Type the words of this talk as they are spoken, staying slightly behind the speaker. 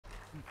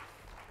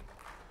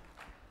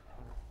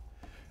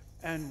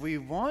And we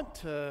want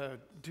to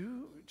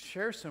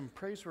share some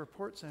praise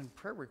reports and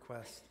prayer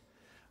requests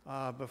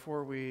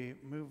before we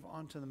move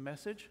on to the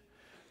message.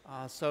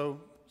 So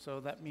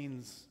that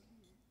means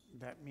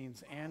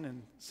Ann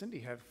and Cindy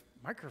have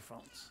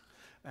microphones.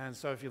 And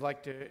so if you'd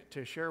like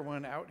to share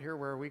one out here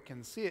where we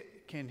can see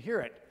it, can hear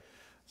it.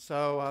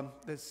 So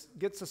this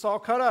gets us all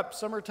caught up.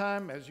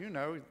 Summertime, as you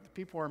know,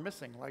 people are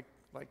missing, like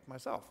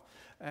myself.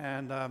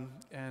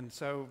 And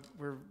so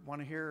we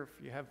want to hear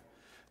if you have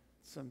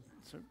some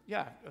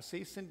yeah,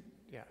 see, Cindy,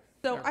 yeah.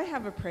 So I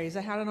have a praise.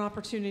 I had an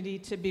opportunity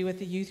to be with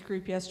the youth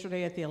group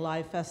yesterday at the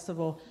Alive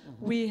Festival.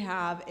 Mm-hmm. We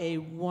have a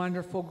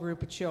wonderful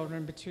group of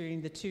children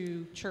between the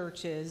two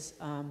churches.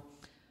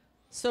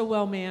 So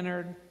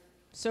well-mannered,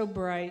 so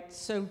bright,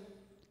 so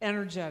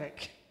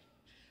energetic.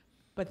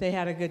 But they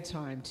had a good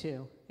time,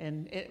 too.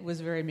 And it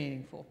was very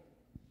meaningful.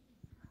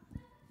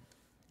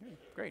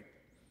 Great.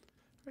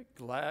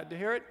 Glad to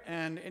hear it.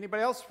 And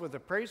anybody else with a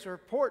praise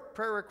report,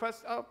 prayer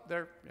request? Oh,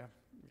 there, yeah.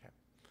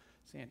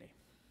 Sandy.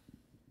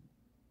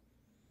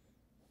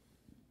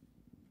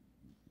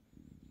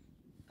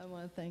 I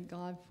want to thank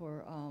God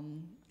for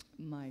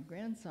my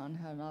grandson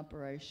had an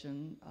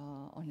operation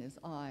on his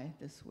eye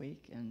this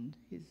week, and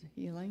he's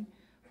healing.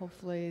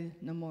 Hopefully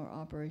no more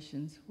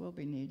operations will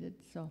be needed.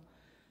 So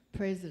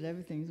praise that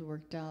everything's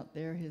worked out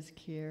there. His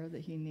care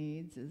that he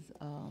needs is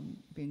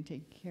being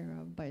taken care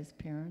of by his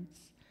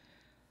parents.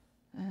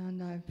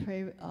 And I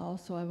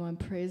want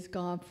to praise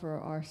God for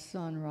our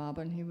son,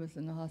 Robin. He was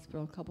in the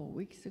hospital a couple of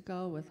weeks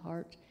ago with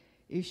heart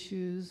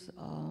issues.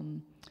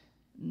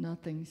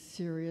 Nothing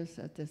serious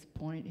at this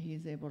point.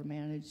 He's able to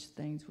manage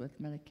things with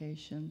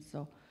medication.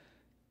 So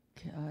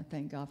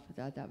thank God for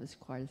that. That was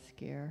quite a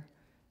scare.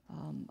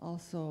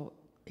 Also,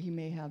 he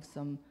may have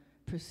some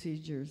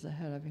procedures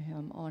ahead of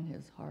him on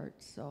his heart.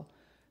 So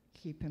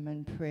keep him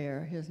in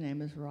prayer. His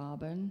name is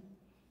Robin.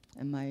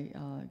 And my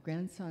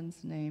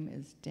grandson's name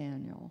is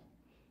Daniel.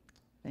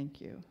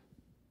 Thank you.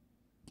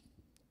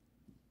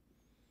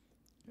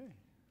 Okay.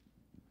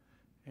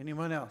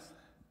 Anyone else?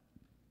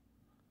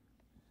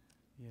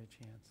 You had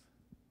a chance.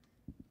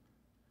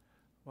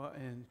 Well,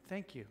 and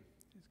thank you.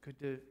 It's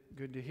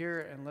good to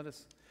hear, and let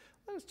us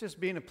just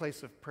be in a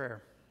place of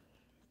prayer.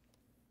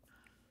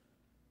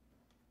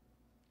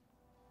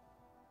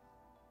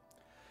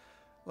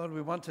 Lord,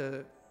 we want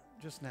to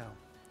just now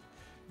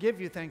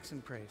give you thanks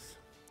and praise.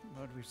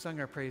 Lord, we've sung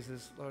our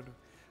praises. Lord,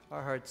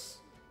 our hearts,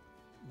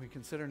 we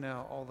consider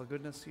now all the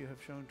goodness you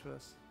have shown to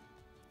us,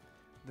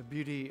 the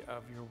beauty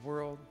of your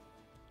world,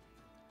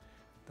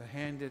 the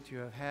hand that you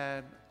have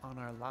had on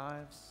our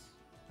lives,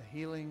 the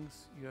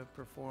healings you have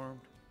performed,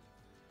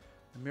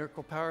 the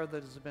miracle power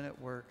that has been at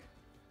work,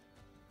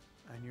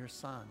 and your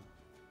Son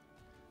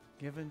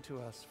given to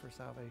us for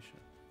salvation.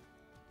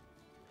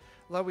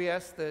 Lord, we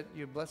ask that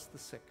you bless the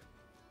sick,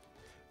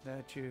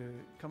 that you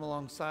come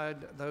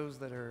alongside those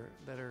that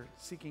are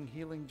seeking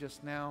healing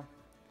just now.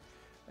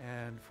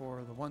 And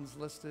for the ones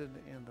listed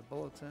in the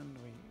bulletin,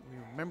 we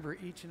remember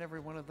each and every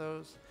one of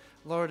those.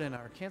 Lord, and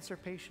our cancer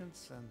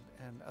patients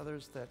and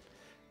others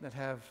that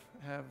have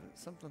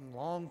something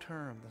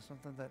long-term,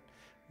 something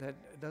that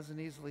doesn't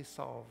easily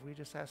solve. We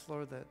just ask,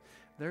 Lord, that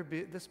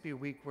this be a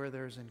week where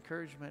there's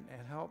encouragement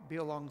and help. Be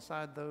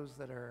alongside those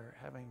that are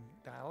having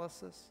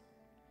dialysis.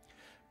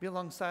 Be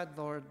alongside,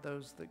 Lord,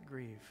 those that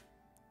grieve.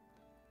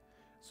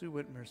 Sue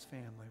Whitmer's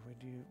family,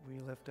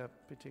 we lift up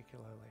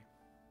particularly.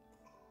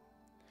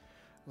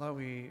 Lord,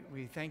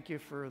 we thank you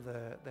for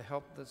the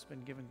help that's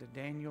been given to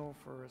Daniel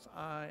for his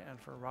eye and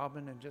for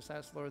Robin, and just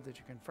ask, Lord, that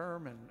you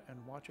confirm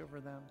and watch over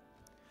them.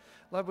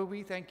 Lord, but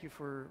we thank you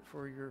for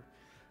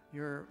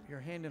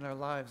your hand in our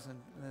lives,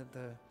 and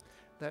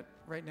that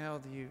right now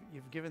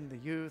you've given the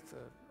youth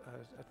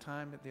a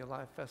time at the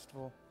Alive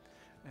Festival,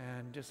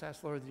 and just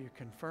ask, Lord, that you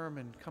confirm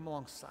and come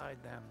alongside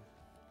them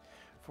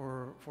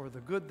for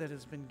the good that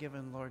has been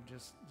given, Lord,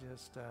 just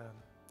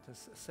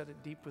set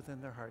it deep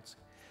within their hearts.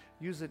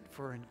 Use it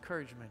for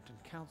encouragement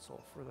and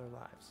counsel for their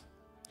lives.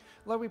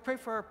 Lord, we pray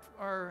for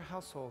our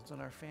households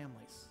and our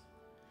families,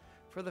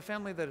 for the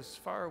family that is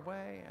far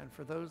away and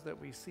for those that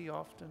we see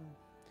often.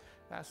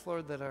 Ask,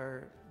 Lord, that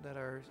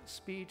our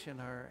speech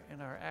and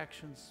our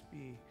actions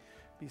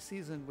be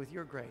seasoned with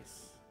your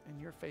grace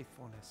and your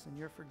faithfulness and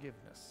your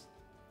forgiveness.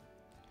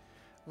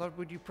 Lord,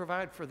 would you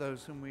provide for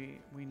those whom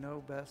we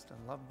know best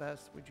and love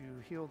best? Would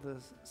you heal the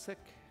sick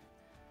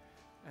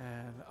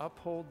and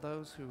uphold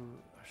those who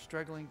are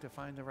struggling to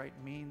find the right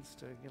means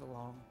to get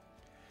along?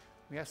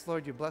 We ask,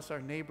 Lord, you bless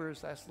our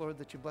neighbors. Ask, Lord,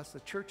 that you bless the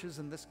churches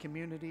in this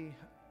community,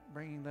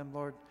 bringing them,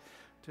 Lord,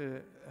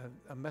 to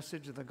a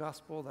message of the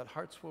gospel that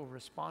hearts will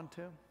respond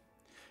to.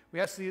 We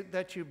ask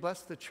that you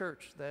bless the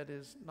church that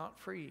is not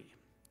free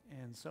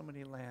in so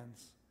many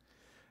lands,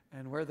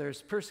 and where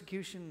there's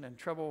persecution and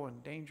trouble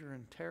and danger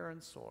and terror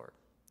and sword.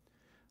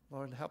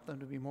 Lord, help them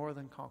to be more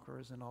than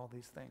conquerors in all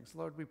these things.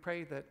 Lord, we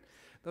pray that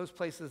those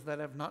places that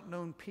have not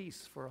known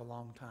peace for a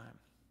long time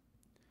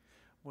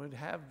would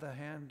have the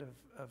hand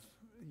of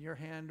your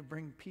hand to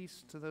bring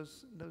peace to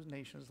those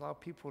nations. Allow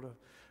people to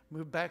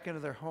move back into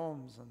their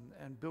homes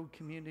and build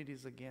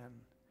communities again.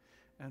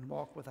 and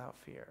walk without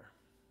fear.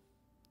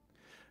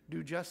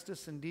 Do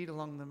justice indeed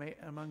among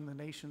the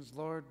nations,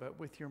 Lord, but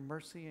with your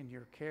mercy and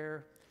your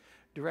care,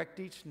 direct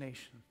each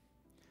nation.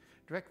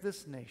 Direct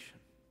this nation.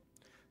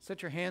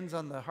 Set your hands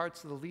on the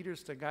hearts of the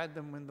leaders to guide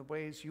them in the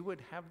ways you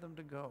would have them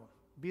to go.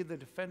 Be the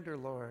defender,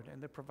 Lord,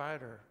 and the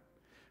provider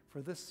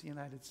for this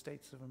United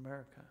States of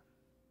America.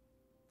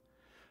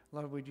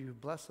 Lord, would you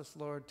bless us,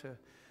 Lord,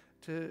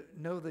 to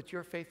know that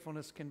your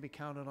faithfulness can be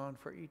counted on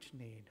for each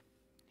need.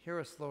 Hear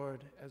us,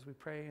 Lord, as we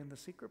pray in the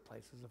secret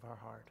places of our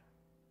heart.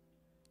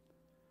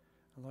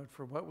 And Lord,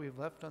 for what we've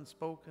left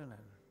unspoken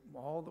and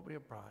all that we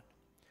have brought,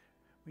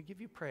 we give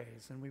you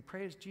praise, and we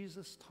pray as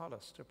Jesus taught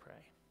us to pray.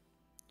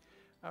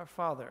 Our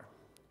Father,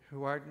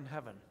 who art in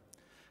heaven,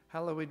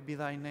 hallowed be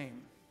thy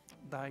name.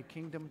 Thy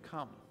kingdom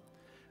come,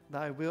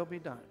 thy will be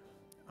done,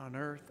 on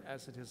earth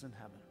as it is in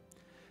heaven.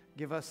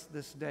 Give us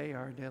this day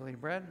our daily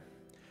bread,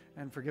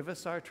 and forgive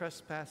us our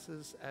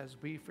trespasses as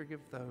we forgive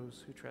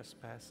those who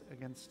trespass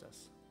against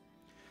us.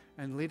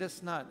 And lead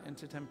us not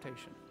into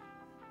temptation,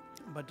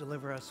 but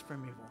deliver us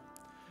from evil.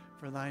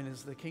 For thine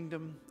is the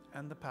kingdom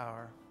and the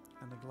power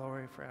and the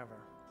glory forever.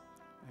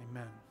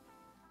 Amen.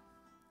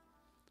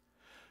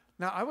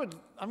 Now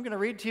I'm going to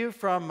read to you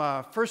from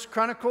 1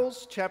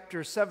 Chronicles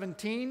chapter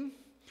 17.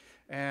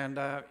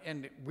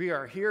 And we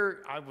are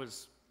here.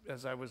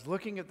 As I was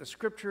looking at the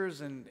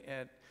scriptures and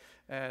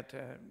at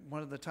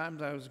one of the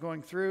times I was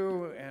going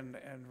through and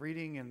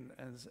reading and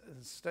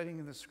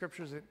studying the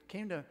scriptures,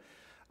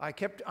 I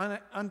kept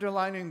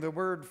underlining the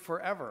word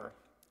forever,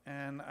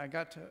 and I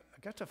got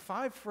to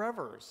 5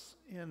 forevers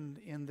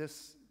in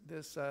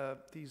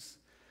these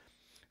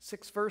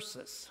 6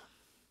 verses.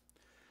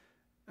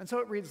 And so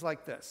it reads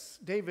like this: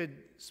 David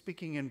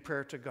speaking in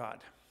prayer to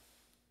God.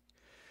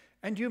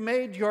 And you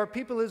made your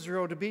people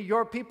Israel to be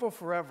your people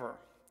forever,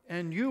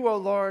 and you, O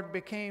Lord,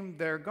 became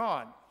their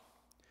God.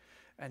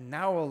 And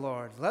now, O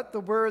Lord, let the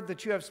word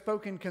that you have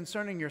spoken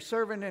concerning your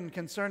servant and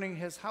concerning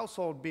his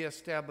household be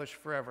established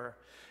forever,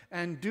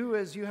 and do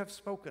as you have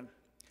spoken.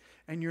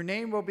 And your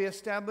name will be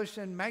established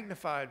and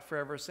magnified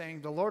forever,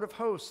 saying, the Lord of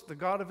hosts, the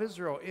God of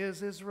Israel,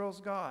 is Israel's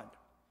God.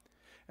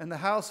 And the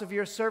house of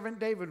your servant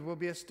David will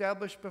be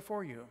established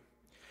before you.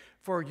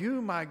 For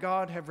you, my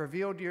God, have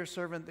revealed to your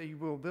servant that you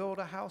will build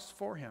a house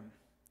for him.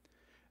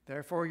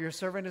 Therefore your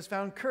servant has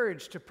found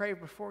courage to pray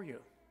before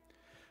you.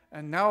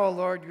 And now, O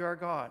Lord, you are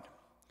God,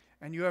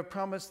 and you have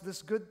promised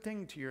this good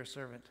thing to your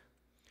servant.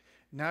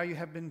 Now you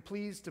have been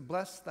pleased to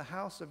bless the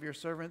house of your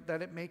servant,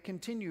 that it may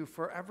continue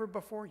forever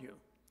before you.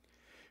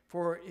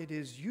 For it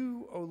is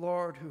you, O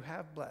Lord, who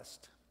have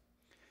blessed,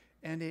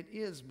 and it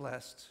is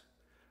blessed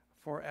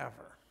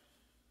forever.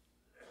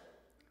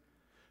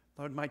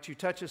 Lord, might you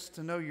touch us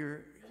to know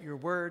your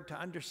word, to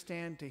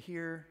understand, to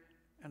hear,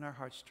 and our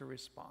hearts to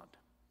respond.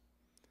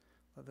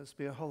 Let this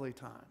be a holy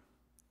time,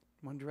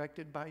 one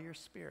directed by your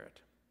Spirit.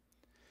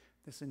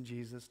 This in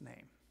Jesus'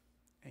 name,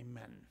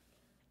 amen.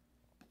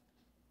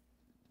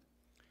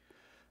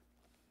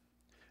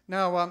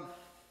 Now,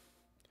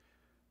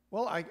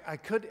 I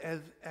could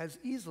as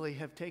easily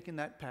have taken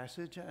that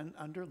passage and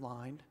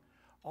underlined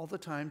all the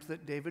times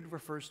that David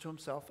refers to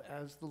himself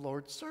as the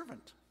Lord's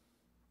servant.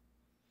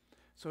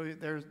 So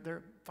there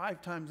are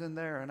 5 times in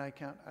there, and I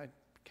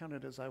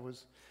counted as I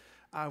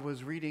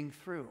was reading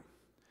through.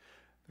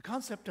 The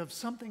concept of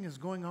something is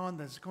going on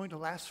that's going to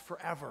last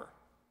forever.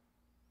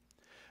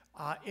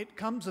 It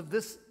comes of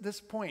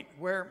this point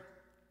where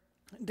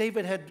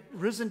David had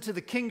risen to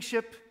the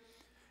kingship.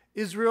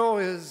 Israel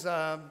is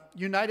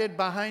united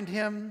behind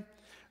him.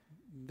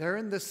 They're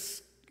in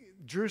this,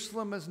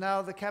 Jerusalem is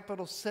now the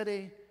capital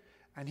city,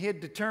 and he had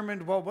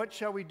determined, well, what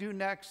shall we do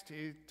next?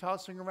 He's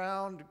tossing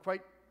around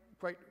quite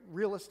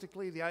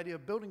realistically the idea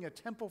of building a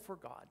temple for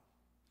God,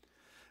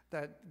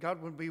 that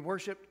God would be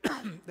worshipped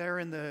there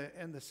in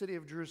the city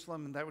of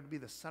Jerusalem, and that would be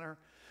the center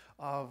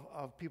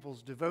of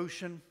people's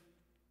devotion,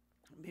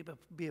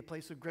 be a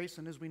place of grace.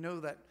 And as we know,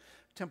 that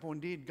temple,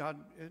 indeed, God,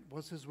 it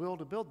was his will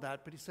to build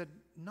that, but he said,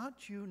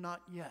 not you,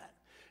 not yet.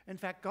 In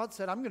fact, God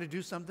said, I'm going to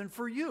do something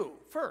for you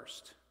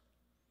first,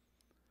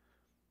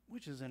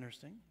 which is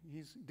interesting.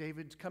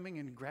 David's coming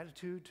in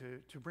gratitude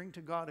to bring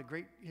to God a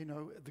great,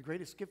 the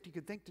greatest gift he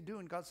could think to do.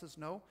 And God says,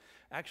 no,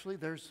 actually,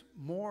 there's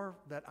more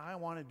that I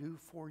want to do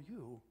for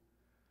you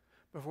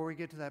before we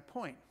get to that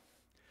point.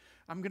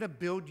 I'm going to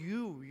build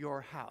you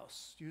your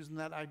house. Using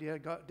that idea,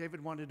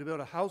 David wanted to build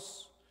a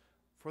house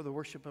for the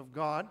worship of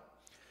God.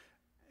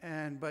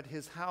 But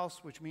his house,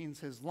 which means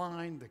his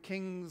line, the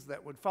kings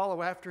that would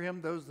follow after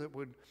him, those that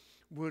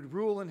would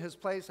rule in his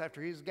place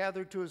after he's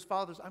gathered to his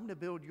fathers, I'm going to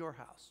build your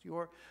house,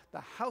 the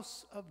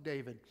house of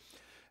David.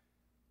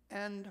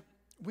 And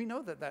we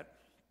know that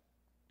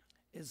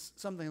is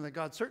something that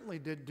God certainly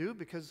did do,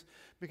 because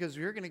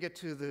you're going to get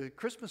to the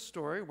Christmas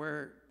story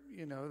where,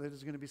 that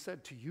is going to be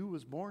said, to you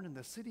was born in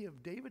the city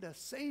of David a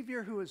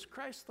Savior who is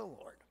Christ the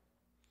Lord.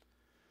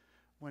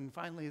 When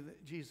finally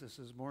Jesus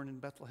is born in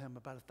Bethlehem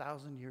about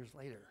 1,000 years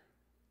later.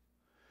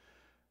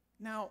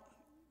 Now,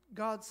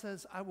 God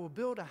says, I will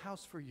build a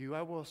house for you.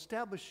 I will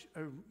establish,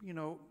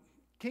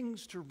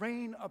 kings to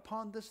reign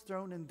upon this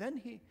throne. And then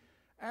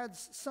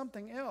adds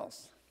something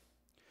else.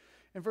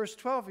 In verse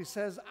 12, he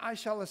says, I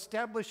shall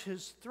establish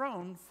his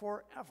throne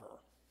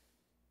forever.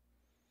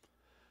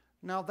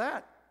 Now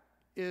that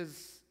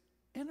is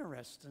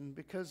interesting,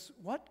 because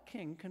what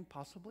king can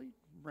possibly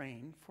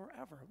reign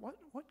forever?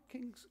 What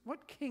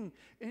king,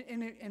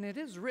 and it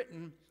is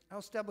written, I'll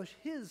establish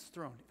his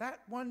throne.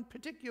 That one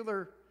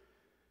particular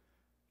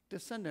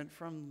descendant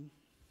from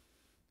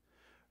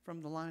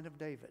the line of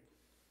David.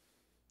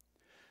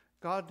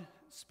 God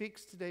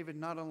speaks to David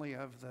not only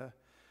of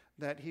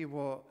that he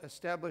will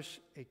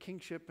establish a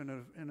kingship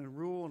and a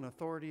rule and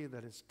authority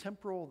that is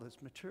temporal,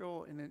 that's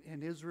material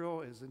in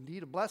Israel, is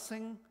indeed a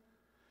blessing.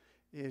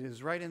 It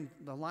is right in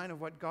the line of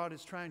what God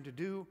is trying to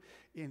do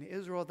in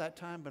Israel at that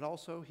time, but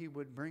also he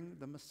would bring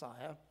the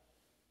Messiah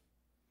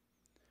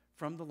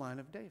from the line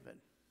of David.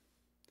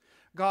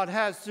 God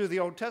has, through the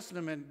Old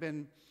Testament,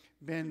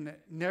 been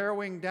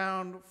narrowing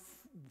down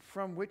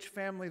from which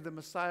family the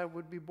Messiah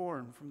would be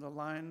born, from the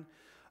line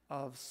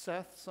of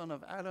Seth, son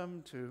of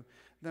Adam, to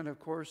then, of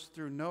course,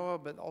 through Noah,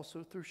 but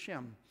also through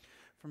Shem.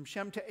 From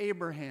Shem to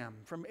Abraham,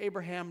 from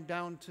Abraham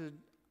down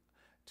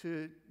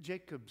to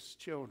Jacob's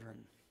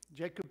children.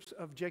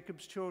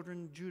 Jacob's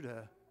children,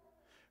 Judah.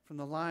 From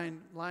the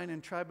line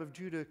and tribe of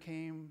Judah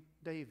came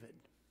David.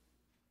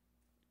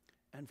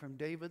 And from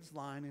David's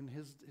line and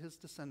his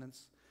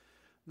descendants,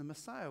 the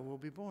Messiah will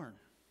be born.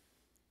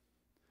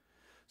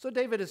 So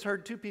David has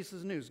heard two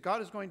pieces of news.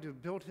 God is going to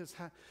build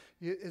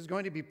is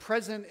going to be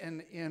present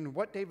in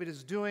what David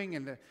is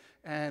doing,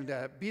 and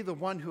be the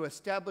one who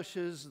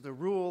establishes the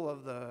rule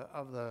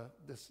of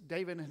this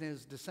David and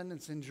his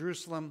descendants in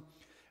Jerusalem.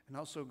 And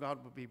also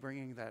God will be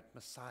bringing that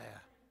Messiah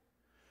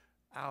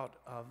out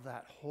of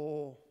that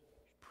whole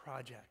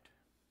project.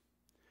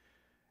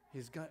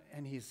 He's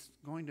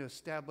going to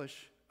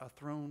establish a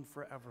throne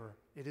forever.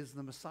 It is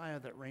the Messiah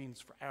that reigns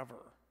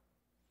forever.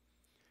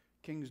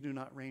 Kings do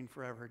not reign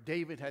forever.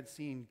 David had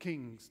seen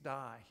kings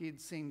die. He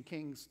had seen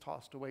kings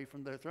tossed away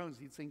from their thrones.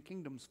 He'd seen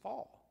kingdoms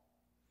fall.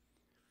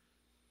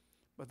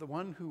 But the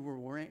one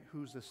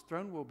whose this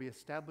throne will be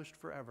established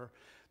forever,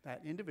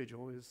 that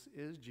individual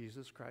is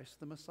Jesus Christ,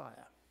 the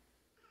Messiah.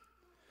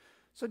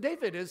 So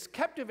David is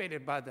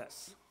captivated by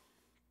this.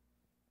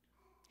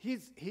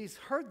 He's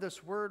heard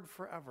this word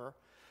forever.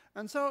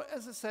 And so,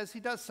 as it says, he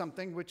does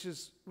something which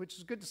is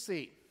good to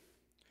see.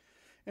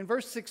 In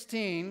verse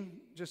 16,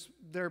 just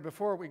there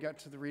before we got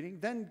to the reading,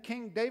 then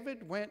King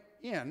David went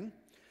in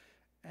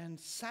and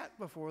sat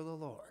before the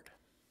Lord.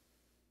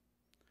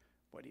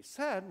 What he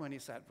said when he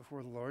sat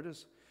before the Lord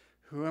is,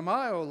 "Who am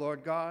I, O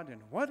Lord God,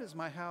 and what is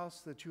my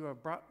house that you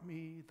have brought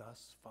me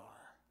thus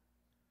far?"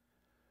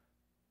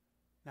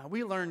 Now,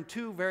 we learn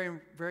two very,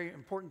 very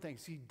important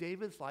things. See,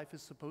 David's life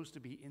is supposed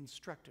to be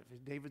instructive.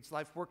 David's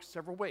life works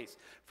several ways.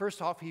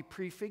 First off, he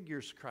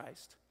prefigures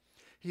Christ.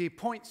 He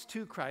points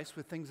to Christ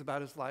with things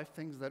about his life,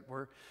 things that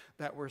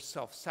were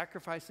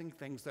self-sacrificing,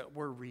 things that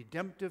were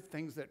redemptive,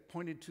 things that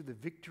pointed to the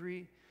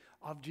victory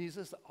of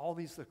Jesus. All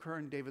these occur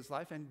in David's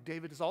life. And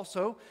David is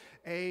also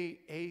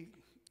a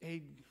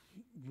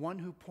one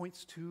who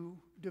points to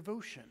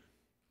devotion.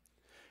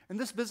 And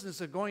this business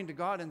of going to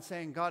God and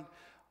saying, God,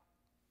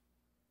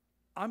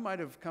 I might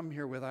have come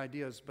here with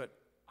ideas, but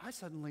I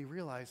suddenly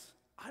realize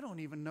I don't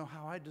even know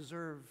how I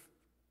deserve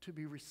to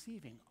be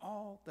receiving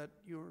all that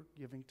you're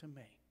giving to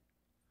me.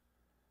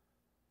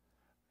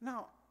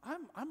 Now,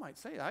 I might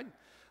say I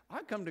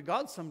come to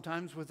God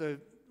sometimes with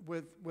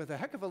a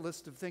heck of a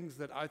list of things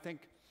that I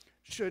think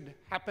should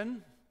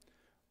happen,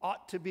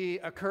 ought to be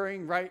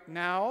occurring right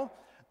now,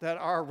 that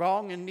are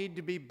wrong and need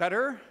to be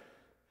better.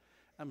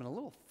 I'm a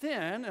little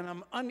thin and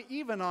I'm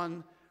uneven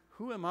on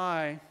who am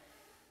I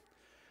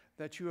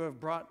that you have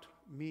brought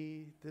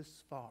me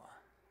this far.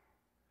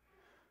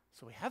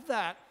 So we have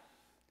that,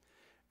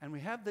 and we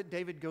have that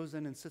David goes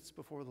in and sits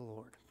before the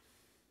Lord.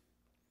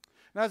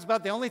 Now, that's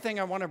about the only thing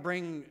I want to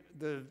bring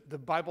the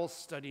Bible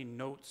study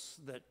notes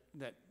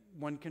that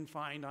one can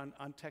find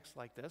on texts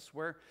like this,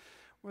 where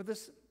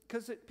this,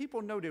 because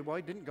people noted, well,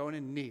 he didn't go in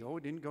and kneel,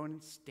 he didn't go in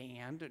and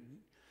stand,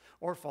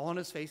 or fall on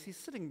his face. He's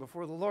sitting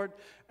before the Lord.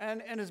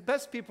 And as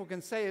best people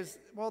can say is,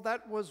 well,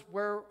 that was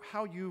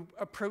how you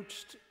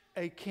approached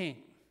a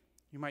king.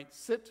 You might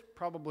sit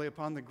probably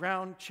upon the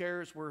ground.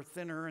 Chairs were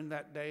thinner in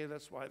that day.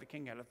 That's why the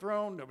king had a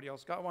throne. Nobody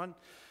else got one.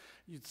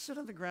 You'd sit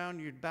on the ground.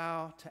 You'd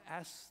bow to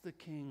ask the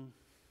king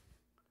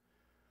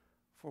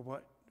for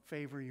what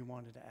favor you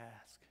wanted to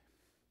ask.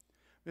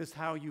 This is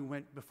how you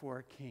went before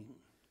a king.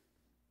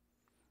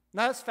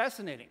 Now, that's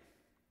fascinating,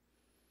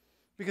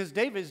 because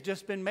David's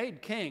just been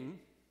made king.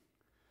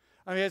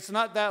 I mean, it's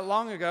not that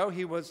long ago.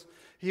 He was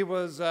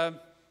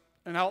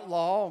an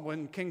outlaw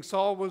when King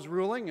Saul was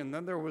ruling, and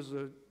then there was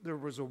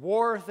a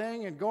war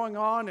thing and going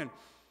on, and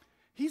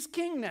he's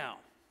king now.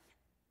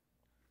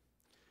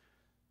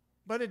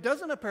 But it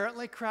doesn't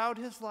apparently crowd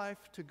his life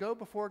to go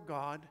before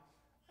God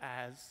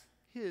as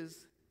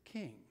his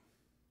king.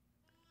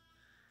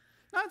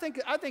 Now,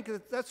 I think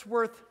that's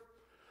worth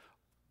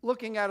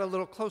looking at a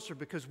little closer,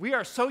 because we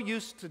are so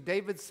used to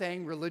David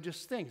saying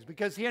religious things,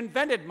 because he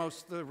invented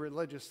most of the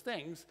religious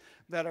things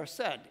that are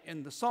said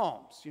in the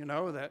Psalms,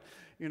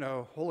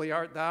 holy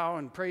art thou,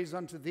 and praise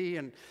unto thee,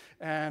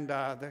 and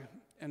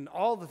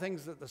all the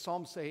things that the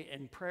Psalms say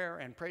in prayer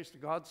and praise to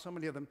God. So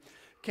many of them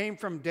came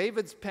from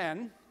David's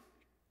pen,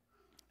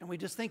 and we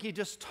just think he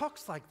just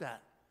talks like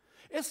that.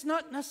 It's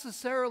not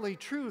necessarily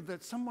true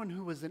that someone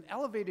who was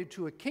elevated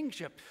to a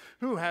kingship,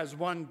 who has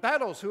won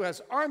battles, who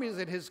has armies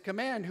at his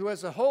command, who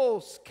has a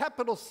whole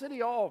capital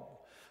city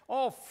all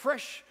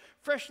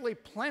freshly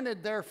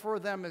planted there for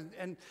them,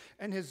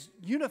 and has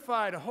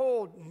unified a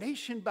whole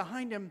nation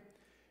behind him,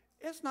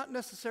 it's not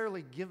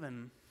necessarily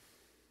given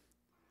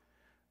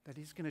that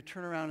he's going to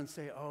turn around and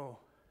say, oh,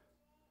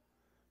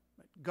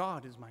 but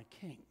God is my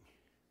king.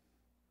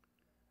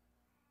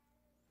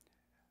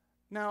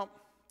 Now,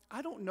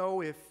 I don't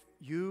know if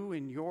you,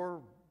 in your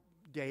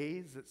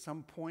days, at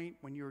some point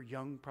when you were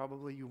young,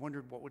 probably you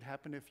wondered what would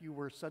happen if you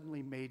were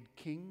suddenly made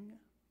king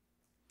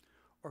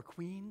or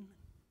queen.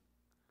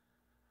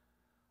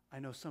 I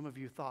know some of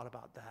you thought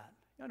about that.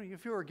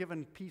 If you were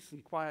given peace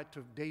and quiet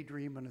to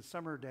daydream on a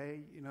summer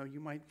day, you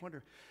might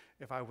wonder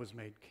if I was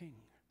made king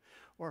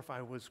or if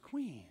I was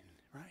queen,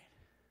 right?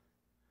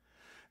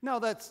 Now,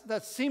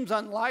 that seems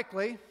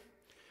unlikely,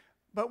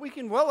 but we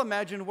can well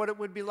imagine what it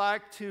would be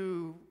like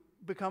to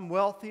become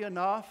wealthy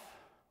enough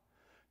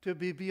to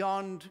be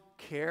beyond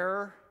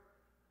care,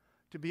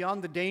 to be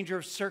beyond the danger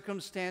of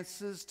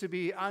circumstances, to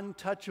be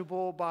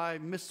untouchable by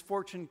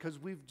misfortune because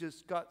we've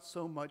just got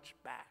so much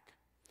back.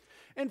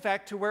 In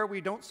fact, to where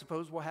we don't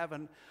suppose we'll have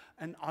an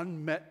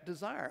unmet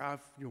desire.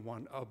 If you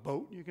want a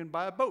boat, you can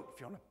buy a boat.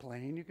 If you want a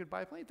plane, you can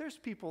buy a plane. There's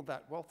people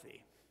that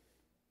wealthy.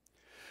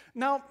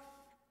 Now,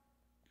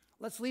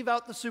 let's leave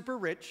out the super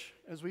rich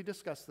as we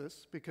discuss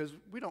this, because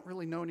we don't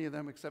really know any of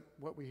them except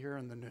what we hear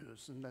in the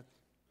news.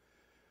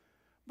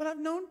 But I've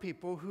known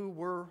people who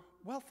were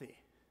wealthy.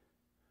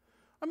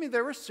 I mean,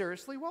 they were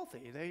seriously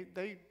wealthy.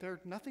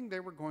 There's nothing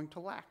they were going to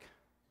lack,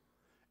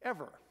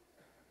 ever.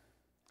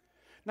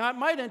 Now, it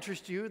might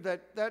interest you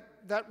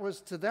that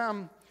was to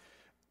them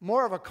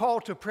more of a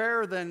call to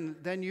prayer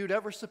than you'd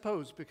ever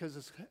suppose,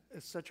 because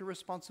it's such a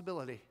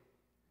responsibility.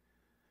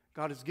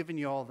 God has given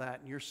you all that,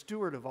 and you're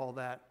steward of all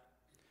that.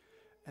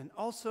 And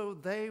also,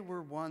 they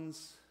were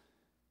ones,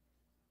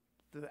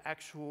 the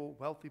actual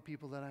wealthy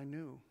people that I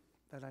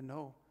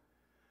know,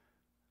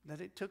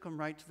 that it took them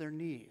right to their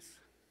knees.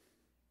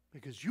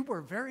 Because you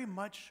were very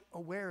much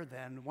aware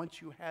then,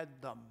 once you had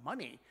the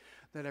money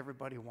that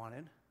everybody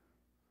wanted,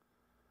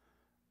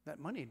 that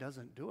money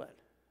doesn't do it.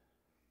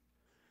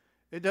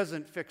 It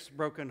doesn't fix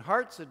broken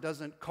hearts. It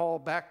doesn't call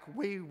back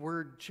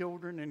wayward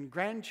children and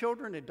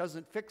grandchildren. It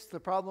doesn't fix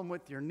the problem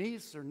with your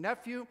niece or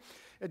nephew.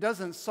 It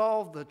doesn't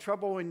solve the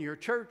trouble in your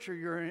church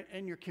or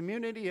in your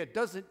community. It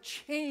doesn't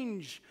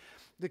change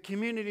the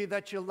community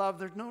that you love.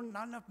 There's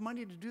not enough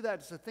money to do that.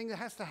 It's a thing that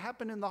has to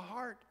happen in the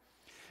heart.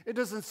 It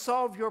doesn't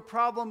solve your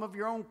problem of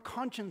your own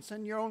conscience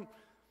and your own...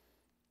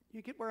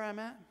 You get where I'm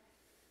at?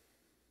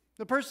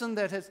 The person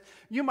that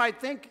you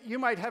might think you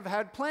might have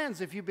had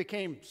plans if you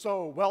became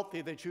so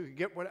wealthy that you could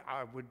get what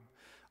I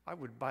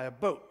would buy a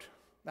boat.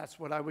 That's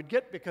what I would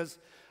get, because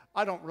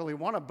I don't really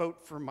want a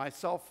boat for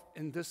myself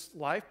in this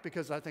life,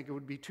 because I think it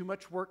would be too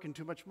much work and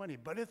too much money.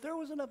 But if there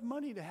was enough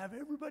money to have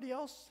everybody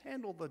else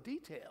handle the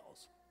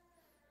details,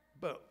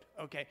 boat.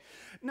 Okay.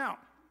 Now,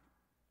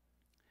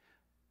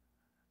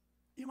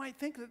 you might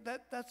think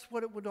that's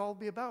what it would all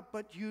be about,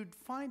 but you'd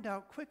find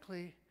out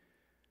quickly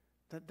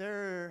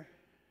that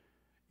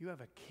you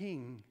have a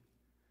king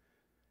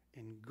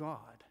in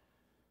God.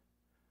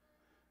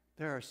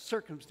 There are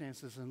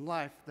circumstances in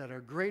life that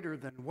are greater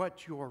than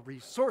what your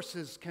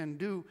resources can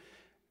do,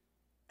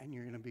 and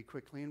you're going to be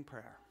quickly in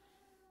prayer.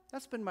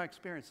 That's been my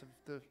experience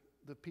of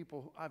the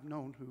people I've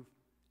known who've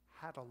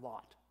had a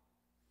lot.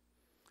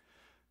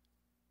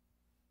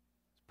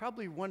 It's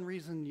probably one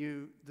reason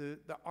the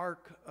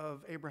arc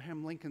of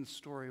Abraham Lincoln's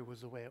story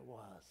was the way it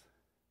was.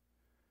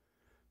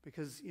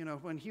 Because,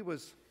 when he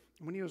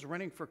was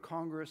running for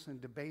Congress and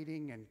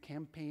debating and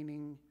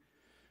campaigning,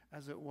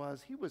 as it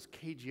was, he was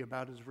cagey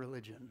about his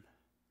religion.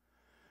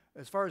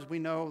 As far as we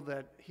know,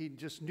 that he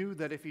just knew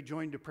that if he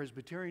joined a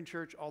Presbyterian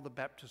church, all the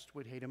Baptists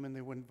would hate him and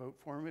they wouldn't vote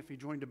for him. If he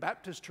joined a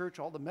Baptist church,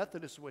 all the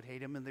Methodists would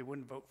hate him and they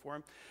wouldn't vote for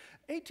him.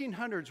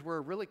 1800s were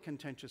a really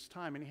contentious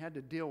time, and he had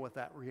to deal with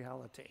that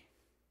reality.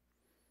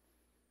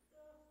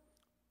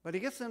 But he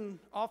gets in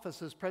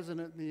office as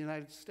president of the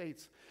United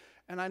States.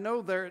 And I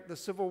know the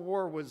Civil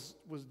War was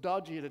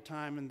dodgy at a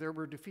time, and there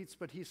were defeats,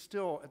 but he's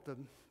still at the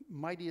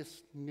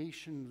mightiest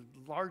nation,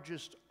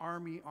 largest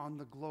army on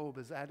the globe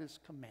is at his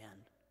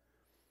command.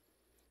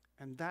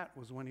 And that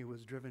was when he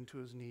was driven to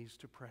his knees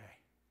to pray.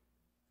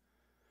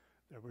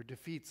 There were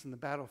defeats in the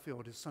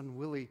battlefield. His son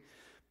Willie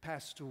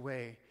passed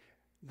away.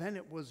 Then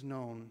it was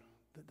known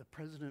that the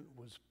president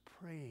was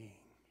praying.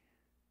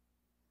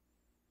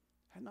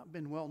 It had not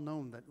been well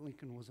known that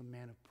Lincoln was a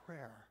man of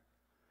prayer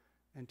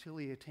until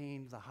he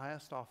attained the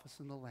highest office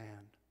in the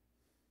land.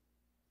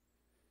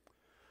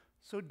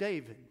 So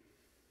David,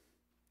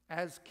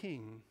 as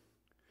king,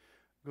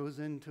 goes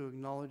in to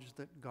acknowledge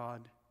that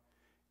God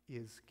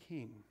is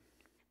king.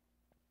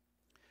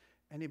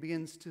 And he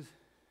begins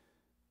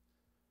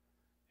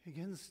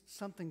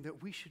something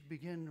that we should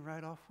begin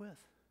right off with,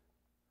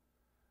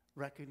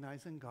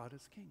 recognizing God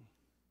as king.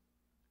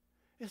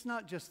 It's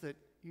not just that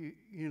you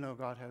know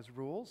God has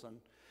rules and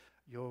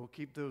you'll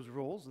keep those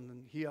rules and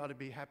then he ought to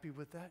be happy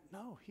with that.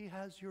 No, he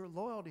has your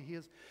loyalty.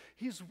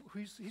 He's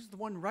the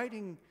one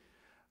writing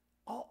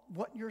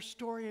what your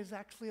story is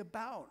actually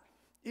about.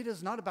 It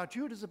is not about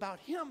you, it is about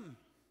him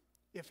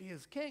if he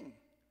is king.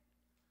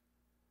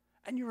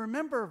 And you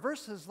remember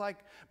verses like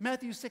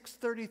Matthew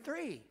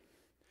 6:33,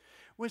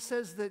 which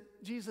says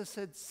that Jesus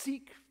said,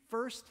 seek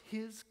first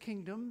his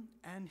kingdom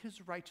and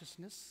his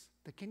righteousness,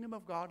 the kingdom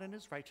of God and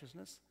his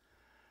righteousness,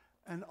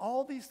 and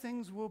all these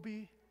things will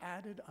be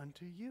added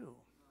unto you.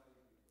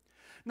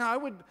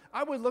 Now,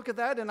 I would look at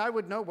that and I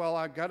would know, well,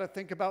 I've got to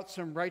think about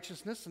some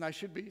righteousness and I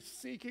should be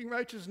seeking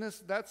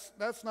righteousness. That's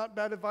not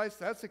bad advice.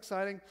 That's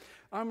exciting.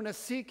 I'm going to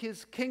seek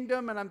his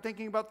kingdom, and I'm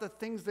thinking about the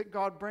things that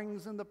God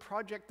brings and the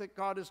project that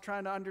God is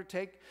trying to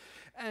undertake,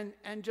 and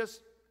just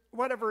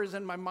whatever is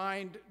in my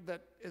mind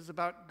that is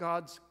about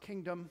God's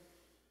kingdom.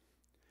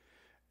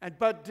 And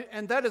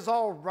that is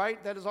all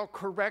right. That is all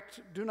correct.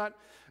 Do not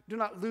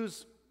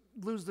lose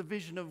the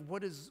vision of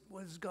what is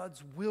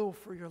God's will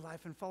for your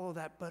life and follow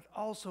that, but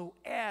also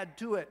add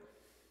to it.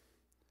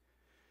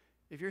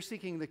 If you're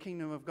seeking the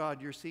kingdom of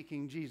God, you're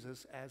seeking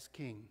Jesus as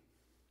king.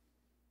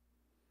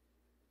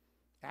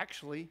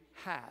 Actually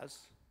has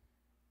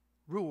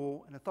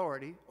rule and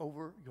authority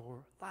over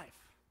your life.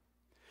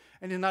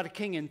 And he's not a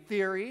king in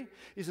theory.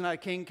 He's not a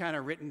king kind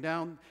of written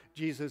down.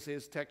 Jesus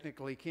is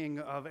technically king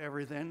of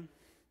everything.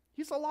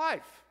 He's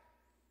alive.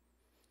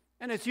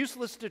 And it's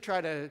useless to try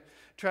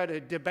to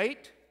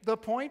debate the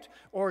point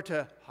or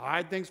to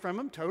hide things from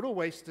him. Total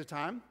waste of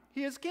time.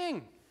 He is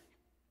king.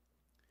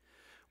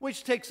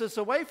 Which takes us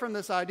away from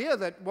this idea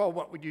that, well,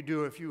 what would you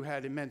do if you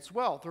had immense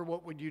wealth? Or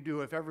what would you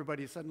do if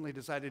everybody suddenly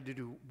decided to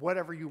do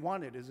whatever you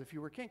wanted as if you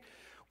were king?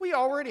 We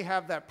already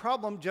have that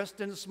problem, just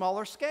in a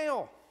smaller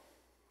scale.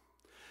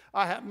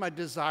 I have my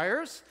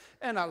desires,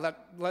 and I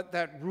let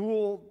that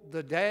rule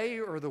the day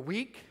or the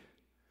week.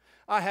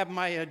 I have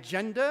my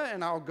agenda,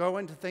 and I'll go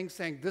into things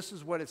saying, this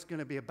is what it's going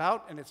to be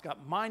about, and it's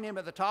got my name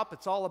at the top.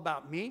 It's all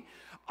about me.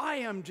 I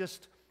am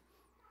just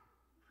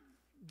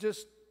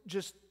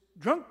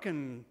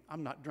drunken.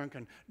 I'm not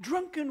drunken.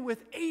 Drunken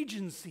with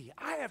agency.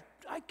 I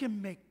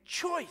can make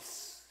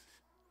choice.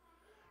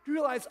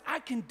 Realize I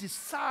can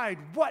decide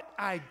what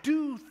I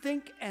do,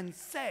 think, and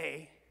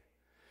say.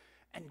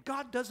 And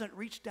God doesn't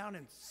reach down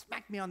and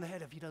smack me on the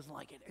head if he doesn't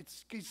like it.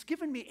 He's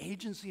given me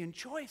agency and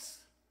choice.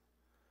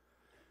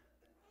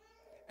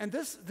 And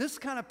this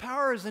kind of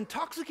power is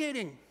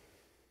intoxicating.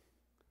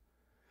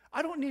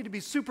 I don't need to be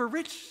super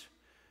rich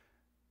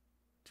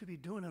to be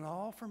doing it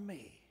all for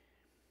me.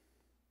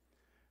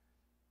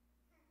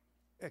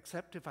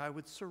 Except if I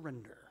would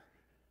surrender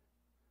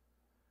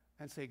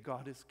and say,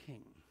 God is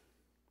king.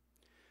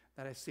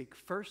 That I seek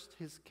first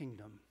his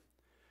kingdom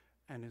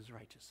and his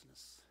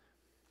righteousness.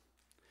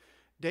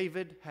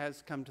 David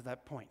has come to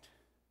that point.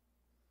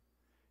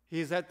 He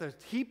is at the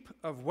heap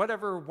of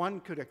whatever one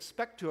could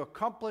expect to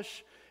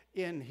accomplish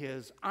in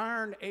his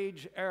Iron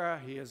Age era.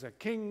 He is a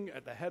king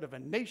at the head of a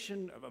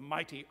nation, of a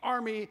mighty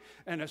army,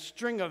 and a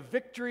string of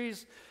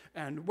victories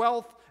and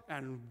wealth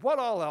and what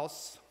all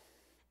else.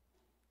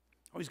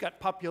 Oh, he's got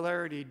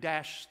popularity,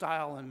 dash,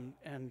 style,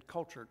 and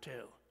culture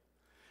too.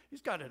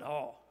 He's got it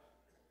all.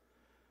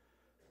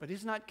 But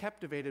he's not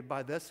captivated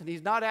by this, and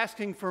he's not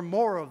asking for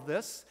more of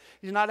this.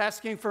 He's not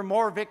asking for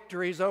more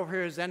victories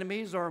over his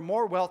enemies or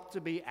more wealth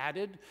to be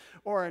added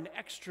or an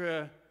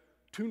extra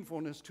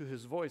tunefulness to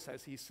his voice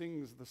as he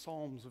sings the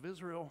Psalms of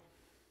Israel.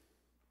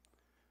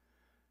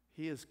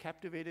 He is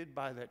captivated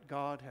by that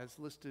God has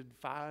listed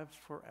 5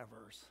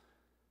 forevers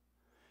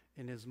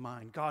in his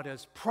mind. God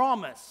has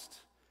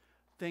promised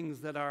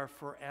things that are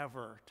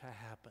forever to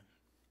happen.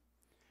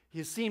 He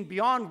has seen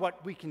beyond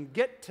what we can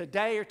get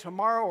today or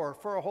tomorrow or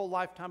for a whole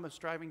lifetime of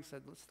striving. He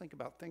said, let's think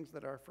about things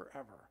that are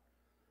forever.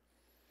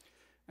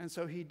 And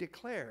so he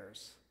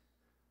declares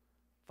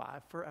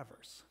 5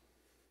 forevers.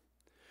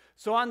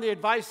 So on the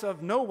advice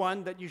of no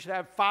one that you should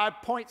have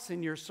 5 points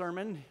in your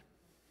sermon,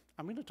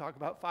 I'm going to talk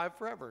about 5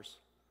 forevers.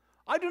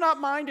 I do not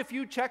mind if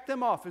you check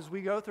them off as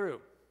we go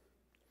through.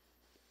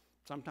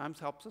 Sometimes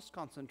helps us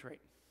concentrate.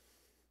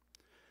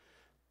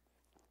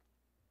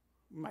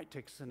 Might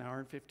take us an hour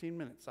and 15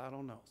 minutes. I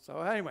don't know.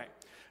 So anyway,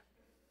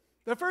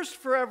 the first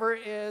forever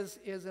is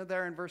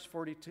there in verse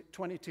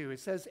 22. It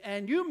says,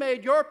 and you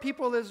made your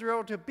people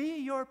Israel to be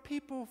your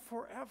people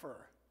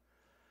forever.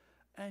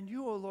 And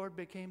you, O Lord,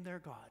 became their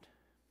God.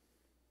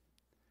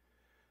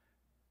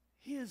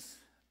 He is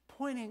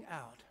pointing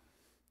out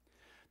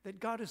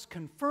that God has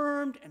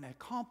confirmed and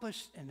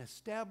accomplished and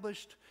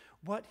established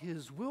what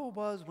his will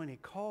was when he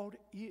called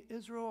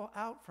Israel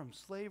out from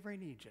slavery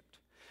in Egypt.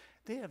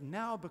 They have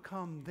now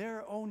become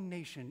their own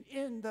nation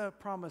in the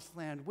promised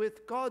land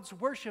with God's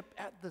worship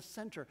at the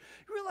center.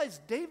 You realize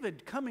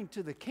David coming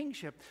to the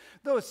kingship,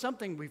 though it's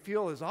something we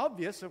feel is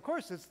obvious, of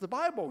course, it's the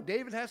Bible.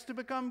 David has to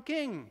become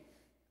king.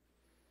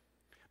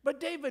 But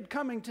David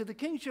coming to the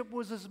kingship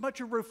was as much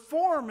a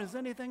reform as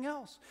anything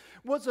else,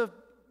 was a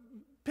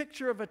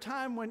picture of a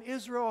time when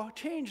Israel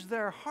changed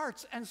their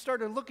hearts and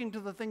started looking to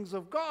the things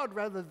of God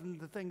rather than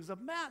the things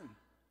of man.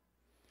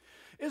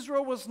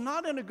 Israel was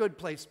not in a good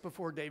place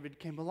before David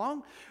came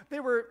along.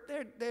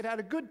 They'd had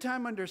a good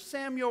time under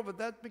Samuel, but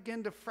that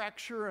began to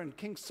fracture, and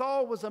King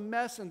Saul was a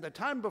mess, and the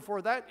time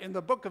before that in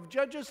the book of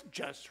Judges,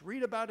 just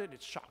read about it,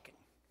 it's shocking.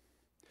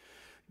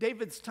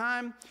 David's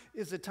time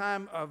is a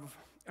time of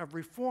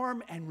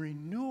reform and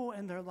renewal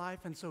in their life,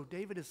 and so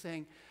David is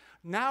saying,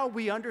 now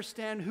we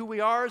understand who we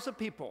are as a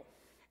people.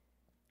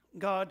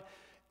 God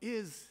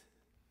is,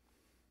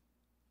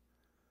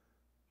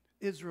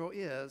 Israel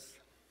is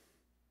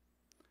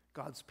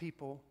God's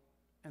people,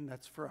 and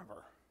that's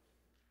forever.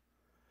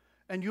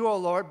 And you, O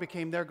Lord,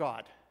 became their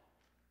God.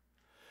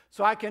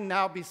 So I can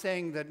now be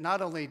saying that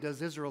not only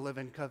does Israel live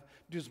in,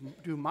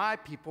 do my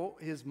people,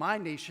 is my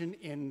nation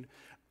in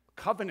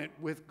covenant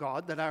with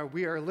God, that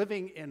we are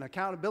living in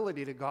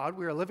accountability to God.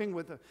 We are living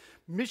with a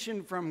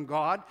mission from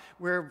God.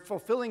 We're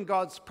fulfilling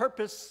God's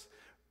purpose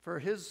for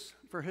his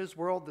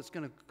world that's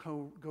going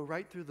to go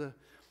right through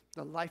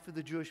the life of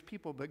the Jewish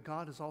people. But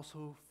God is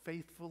also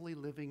faithfully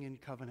living in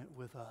covenant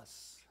with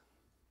us.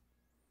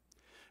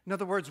 In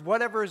other words,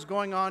 whatever is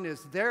going on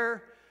is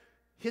their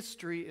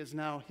history is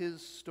now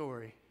his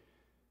story.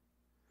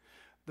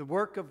 The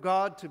work of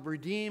God to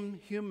redeem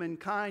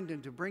humankind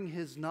and to bring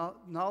his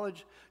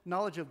knowledge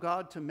of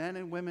God to men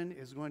and women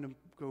is going to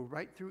go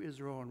right through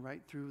Israel and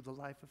right through the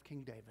life of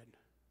King David.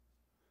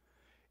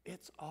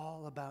 It's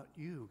all about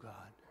you, God.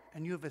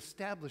 And you have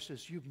established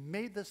this. You've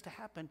made this to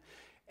happen.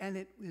 And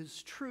it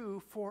is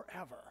true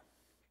forever.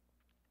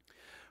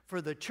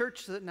 For the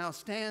church that now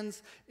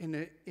stands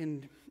in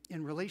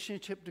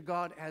relationship to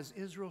God as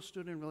Israel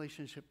stood in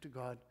relationship to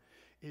God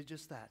is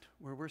just that,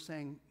 where we're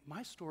saying,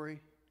 my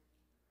story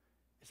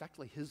is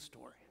actually his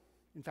story.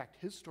 In fact,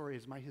 his story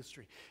is my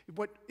history.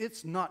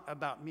 It's not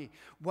about me.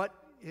 What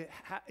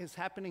is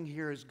happening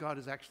here is God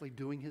is actually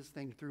doing his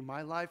thing through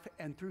my life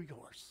and through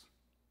yours.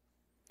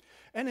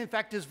 And in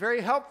fact, it's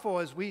very helpful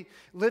as we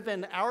live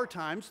in our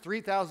times,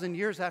 3,000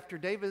 years after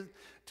David,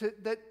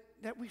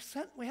 that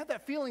we have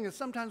that feeling that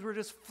sometimes we're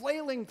just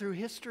flailing through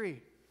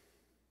history.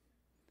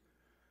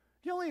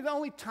 The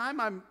only time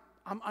I'm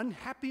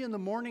unhappy in the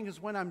morning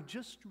is when I'm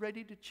just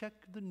ready to check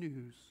the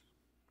news,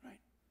 right?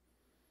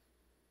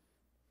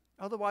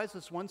 Otherwise,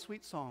 it's one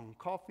sweet song: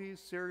 coffee,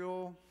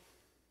 cereal,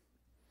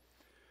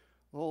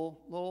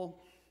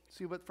 little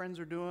see what friends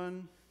are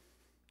doing.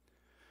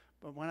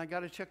 But when I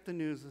got to check the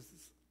news,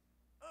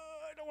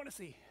 I don't want to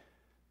see.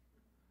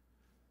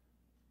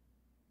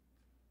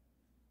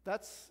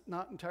 That's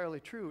not entirely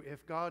true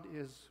if God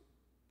is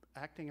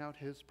acting out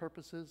his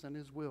purposes and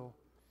his will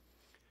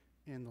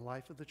in the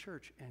life of the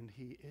church, and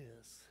he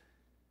is.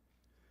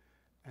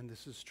 And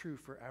this is true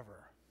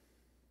forever.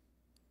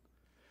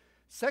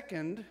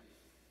 Second,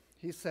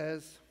 he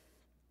says,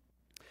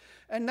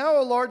 and now,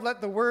 O Lord,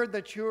 let the word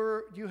that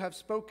you have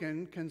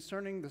spoken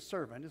concerning the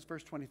servant, is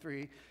verse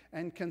 23,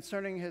 and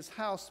concerning his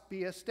house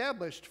be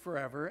established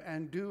forever,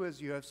 and do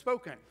as you have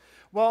spoken.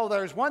 Well,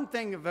 there's one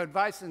thing of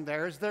advice in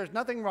there, is there's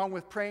nothing wrong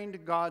with praying to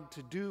God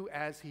to do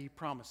as he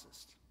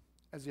promises,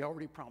 as he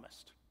already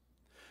promised.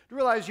 To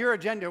realize your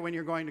agenda when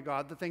you're going to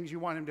God, the things you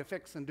want him to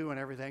fix and do and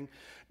everything,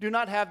 do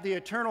not have the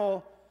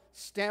eternal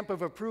stamp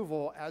of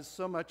approval as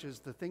so much as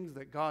the things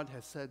that God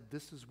has said,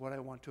 this is what I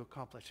want to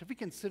accomplish. Have you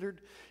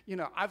considered,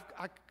 I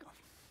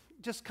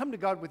just come to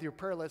God with your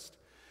prayer list,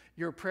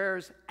 your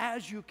prayers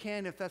as you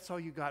can if that's all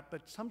you got,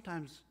 but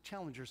sometimes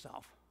challenge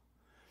yourself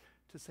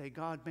to say,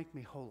 God, make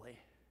me holy.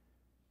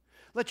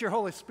 Let your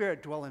Holy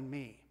Spirit dwell in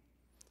me.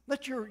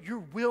 Let your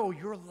will,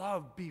 your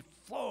love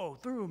flow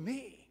through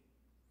me.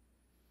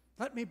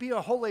 Let me be a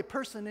holy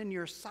person in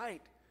your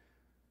sight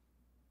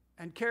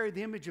and carry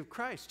the image of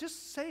Christ.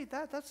 Just say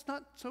that. That's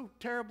not so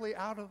terribly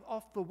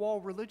off the wall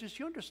religious.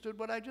 You understood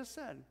what I just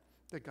said.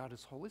 That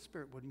God's Holy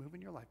Spirit would move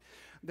in your life.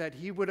 That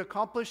he would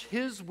accomplish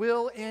his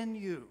will in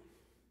you.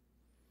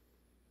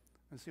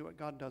 And see what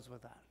God does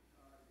with that.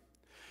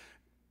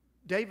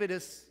 David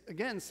is,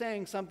 again,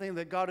 saying something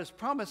that God has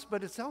promised,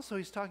 but it's also,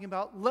 he's talking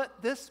about,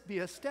 let this be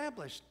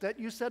established, that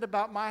you said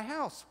about my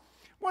house.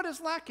 What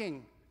is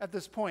lacking at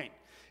this point?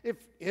 If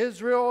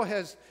Israel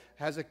has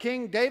a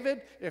king,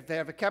 David, if they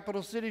have a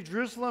capital city,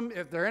 Jerusalem,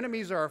 if their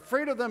enemies are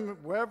afraid of them,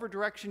 wherever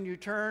direction you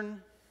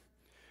turn,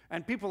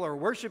 and people are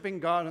worshiping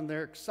God and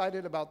they're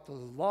excited about the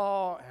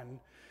law and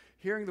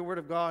hearing the word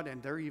of God,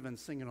 and they're even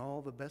singing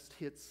all the best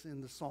hits in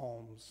the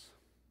Psalms,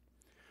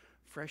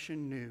 fresh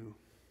and new.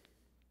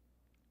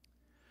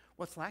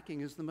 What's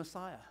lacking is the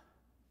Messiah.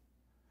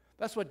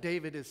 That's what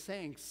David is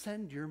saying.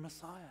 Send your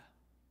Messiah.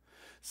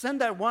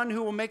 Send that one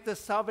who will make this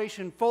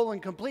salvation full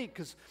and complete,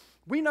 because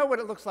we know what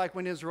it looks like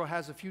when Israel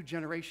has a few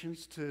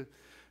generations to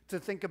to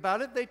think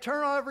about it. They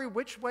turn every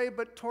which way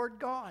but toward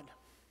God.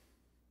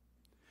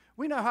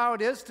 We know how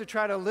it is to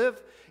try to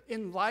live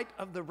in light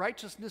of the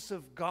righteousness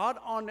of God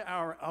on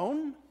our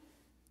own.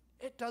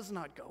 It does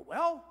not go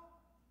well.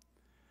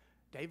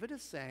 David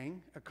is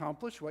saying,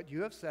 accomplish what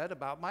you have said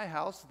about my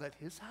house, that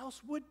his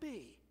house would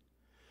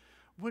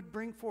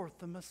bring forth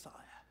the Messiah.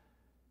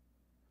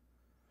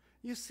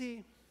 You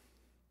see,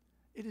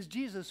 it is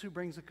Jesus who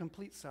brings a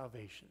complete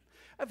salvation.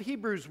 Of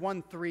Hebrews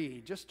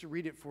 1:3, just to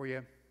read it for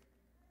you.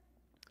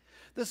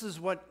 This is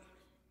what,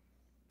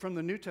 from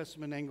the New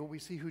Testament angle, we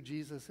see who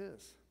Jesus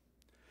is.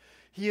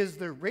 He is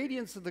the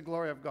radiance of the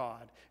glory of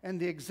God and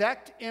the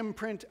exact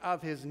imprint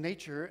of his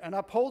nature, and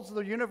upholds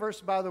the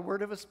universe by the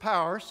word of his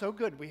power. So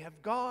good. We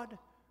have God,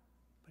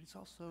 but he's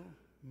also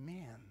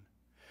man.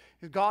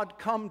 God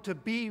come to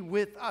be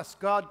with us.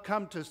 God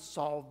come to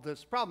solve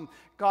this problem.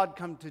 God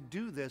come to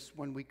do this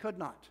when we could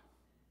not.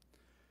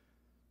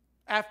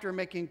 After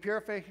making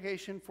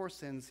purification for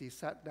sins, he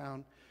sat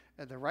down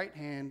at the right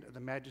hand of the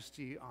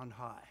Majesty on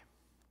high.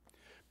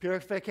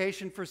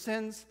 Purification for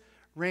sins,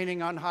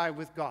 reigning on high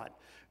with God.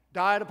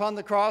 Died upon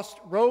the cross,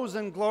 rose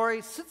in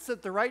glory, sits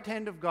at the right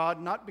hand of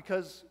God, not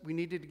because we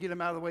needed to get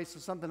him out of the way so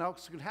something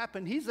else could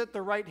happen. He's at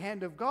the right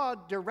hand of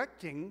God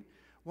directing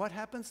what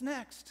happens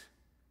next.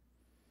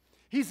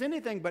 He's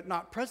anything but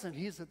not present.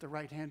 He's at the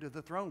right hand of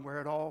the throne where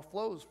it all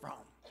flows from.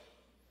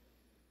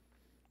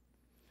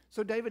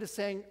 So David is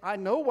saying, I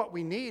know what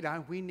we need.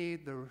 We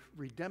need the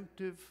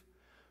redemptive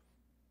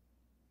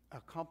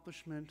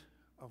accomplishment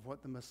of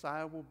what the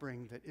Messiah will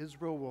bring, that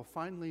Israel will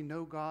finally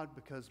know God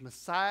because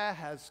Messiah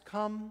has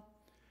come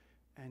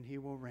and he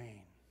will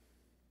reign.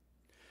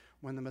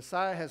 When the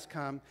Messiah has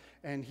come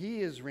and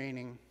he is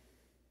reigning,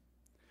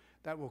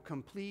 that will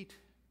complete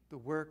the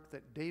work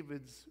that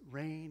David's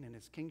reign and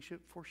his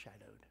kingship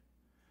foreshadowed,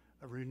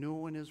 a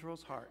renewal in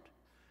Israel's heart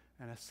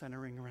and a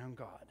centering around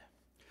God.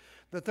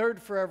 The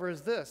third forever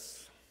is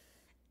this.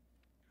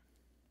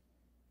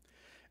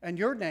 And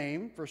your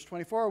name, verse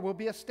 24, will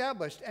be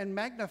established and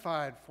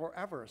magnified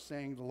forever,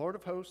 saying, the Lord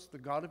of hosts, the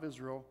God of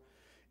Israel,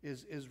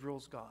 is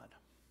Israel's God.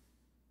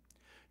 Do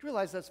you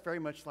realize that's very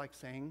much like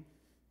saying,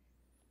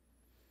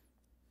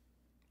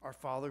 our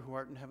Father who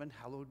art in heaven,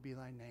 hallowed be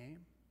thy name,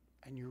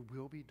 and your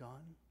will be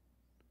done,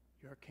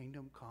 your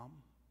kingdom come,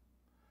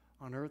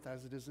 on earth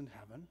as it is in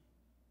heaven.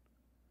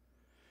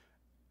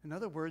 In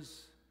other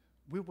words,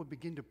 we will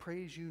begin to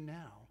praise you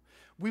now.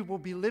 We will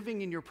be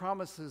living in your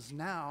promises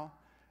now,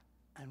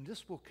 and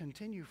this will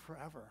continue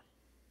forever.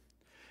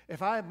 If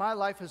my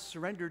life is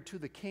surrendered to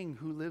the King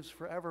who lives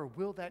forever,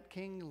 will that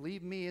King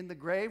leave me in the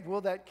grave?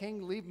 Will that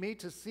King leave me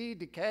to see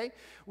decay?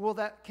 Will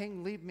that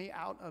King leave me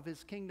out of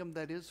his kingdom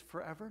that is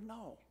forever?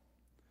 No.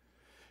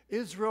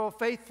 Israel,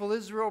 faithful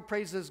Israel,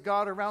 praises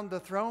God around the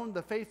throne.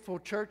 The faithful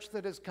church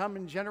that has come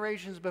in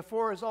generations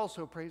before is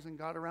also praising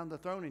God around the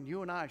throne, and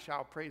you and I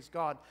shall praise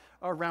God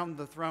around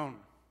the throne.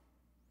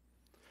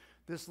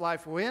 This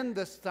life will end.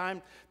 This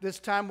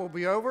time will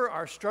be over.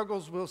 Our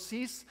struggles will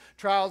cease,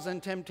 trials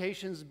and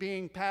temptations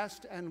being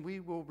past, and we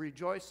will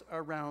rejoice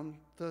around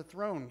the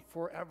throne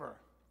forever.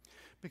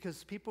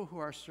 Because people who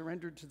are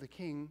surrendered to the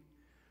King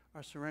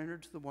are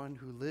surrendered to the one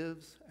who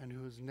lives and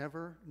who is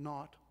never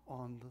not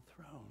on the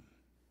throne.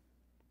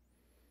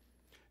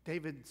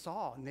 David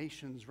saw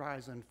nations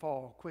rise and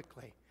fall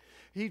quickly.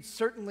 He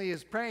certainly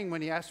is praying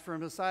when he asks for a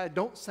Messiah,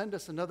 don't send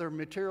us another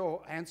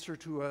material answer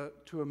to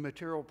a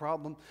material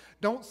problem.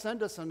 Don't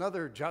send us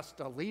another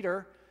just a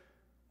leader.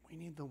 We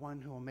need the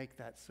one who will make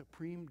that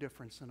supreme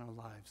difference in our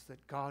lives,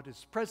 that God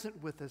is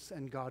present with us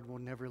and God will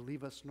never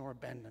leave us nor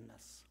abandon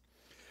us.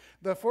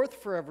 The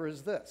fourth forever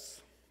is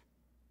this.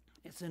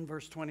 It's in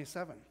verse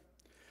 27.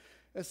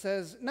 It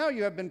says, now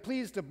you have been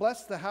pleased to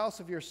bless the house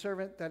of your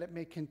servant, that it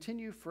may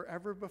continue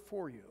forever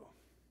before you.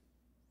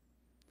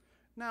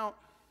 Now,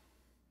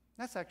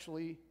 that's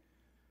actually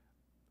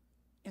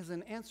is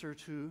an answer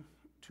to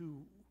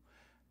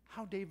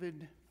how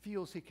David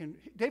feels he can.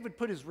 David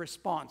put his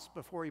response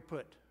before he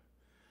put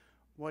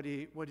what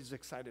he's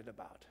excited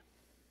about.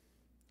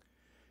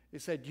 He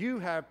said, you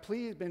have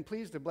been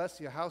pleased to bless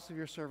the house of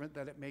your servant,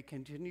 that it may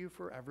continue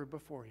forever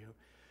before you.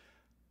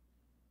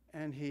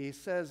 And he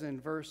says in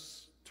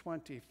verse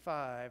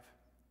 25,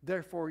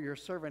 therefore your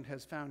servant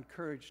has found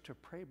courage to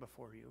pray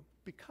before you,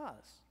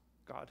 because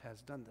God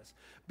has done this.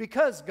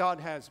 Because God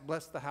has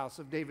blessed the house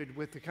of David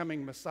with the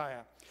coming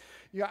Messiah.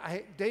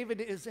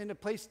 David is in a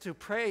place to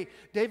pray.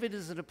 David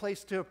is in a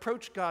place to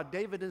approach God.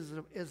 David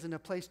is in a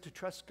place to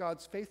trust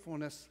God's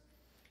faithfulness,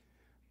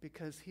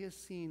 because he has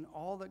seen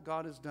all that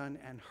God has done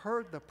and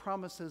heard the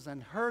promises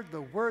and heard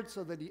the word,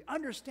 so that he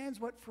understands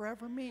what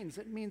forever means.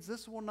 It means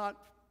this will not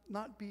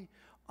be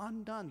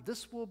undone.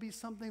 This will be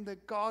something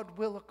that God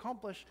will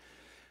accomplish.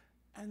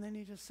 And then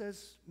he just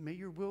says, may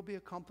your will be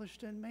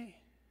accomplished in me.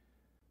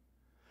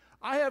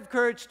 I have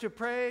courage to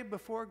pray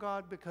before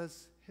God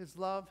because his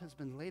love has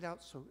been laid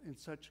out in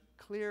such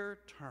clear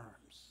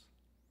terms.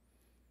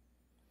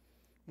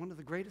 One of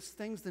the greatest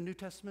things the New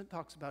Testament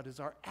talks about is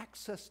our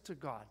access to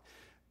God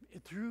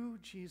through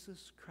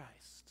Jesus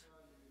Christ.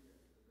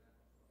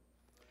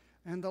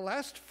 And the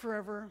last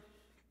forever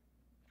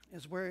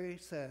is where he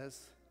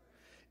says,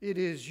 it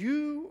is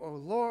you, O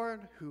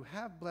Lord, who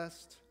have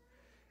blessed,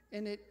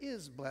 and it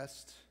is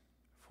blessed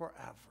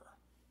forever.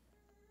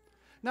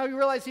 Now you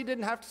realize he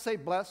didn't have to say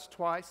blessed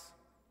twice.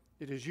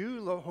 It is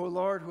you, O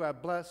Lord, who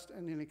have blessed,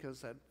 and then he could have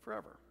said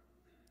forever.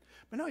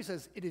 But no, he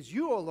says, it is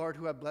you, O Lord,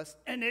 who have blessed,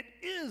 and it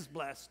is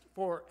blessed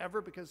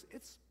forever, because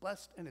it's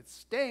blessed and it's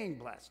staying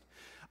blessed.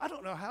 I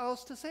don't know how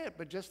else to say it,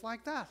 but just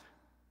like that.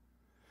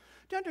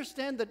 To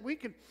understand that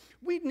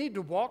we need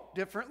to walk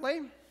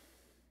differently.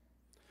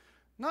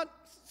 Not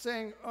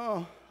saying,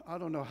 oh, I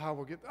don't know how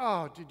we'll get,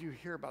 oh, did you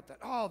hear about that?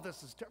 Oh,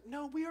 this is terrible.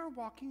 No, we are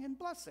walking in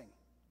blessing.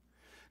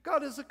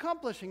 God is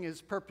accomplishing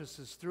his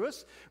purposes through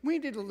us. We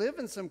need to live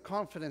in some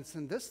confidence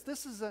in this.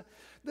 This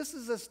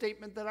is a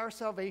statement that our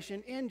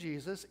salvation in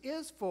Jesus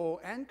is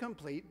full and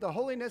complete. The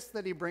holiness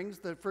that he brings,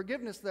 the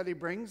forgiveness that he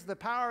brings, the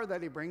power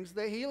that he brings,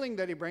 the healing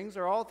that he brings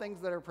are all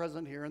things that are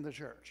present here in the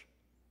church.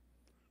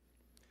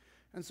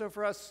 And so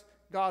for us,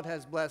 God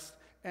has blessed,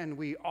 and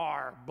we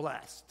are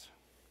blessed.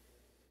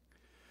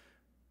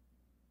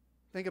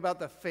 Think about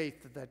the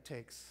faith that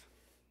takes.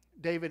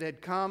 David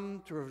had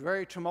come through a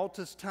very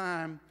tumultuous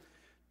time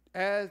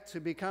to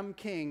become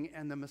king,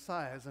 and the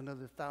Messiah is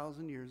another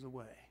 1,000 years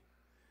away.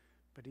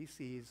 But he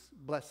sees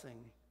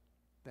blessing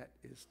that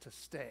is to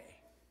stay.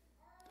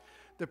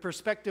 The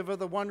perspective of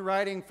the one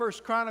writing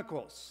First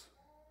Chronicles.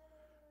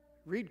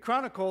 Read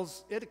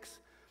Chronicles,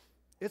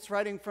 it's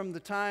writing from the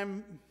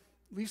time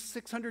at least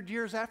 600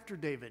 years after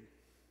David.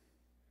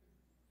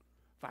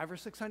 500 or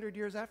 600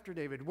 years after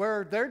David,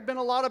 where there'd been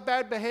a lot of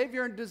bad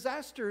behavior and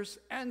disasters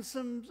and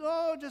some,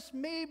 just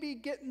maybe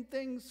getting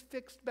things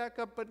fixed back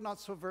up, but not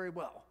so very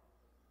well.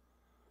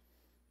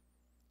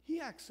 He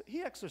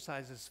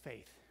exercises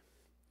faith.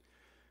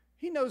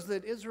 He knows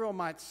that Israel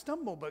might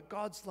stumble, but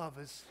God's love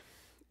is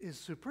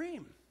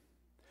supreme.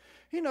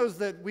 He knows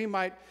that we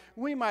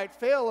might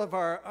fail of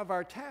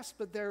our task,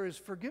 but there is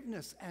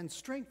forgiveness and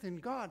strength in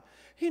God.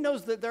 He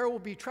knows that there will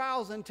be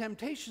trials and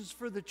temptations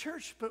for the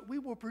church, but we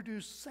will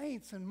produce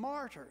saints and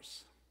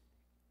martyrs.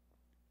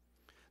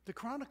 The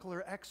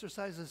chronicler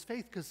exercises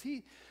faith because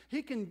he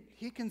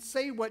can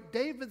say what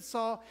David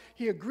saw.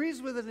 He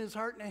agrees with it in his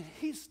heart, and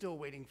he's still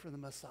waiting for the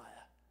Messiah.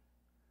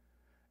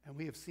 And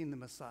we have seen the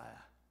Messiah.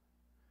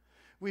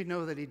 We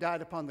know that he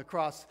died upon the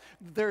cross.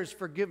 There's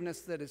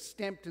forgiveness that is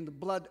stamped in the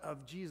blood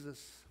of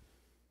Jesus.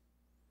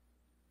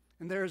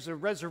 And there's a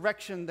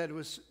resurrection that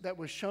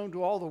was shown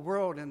to all the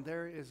world, and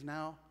there is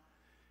now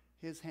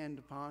his hand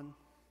upon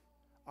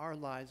our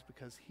lives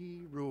because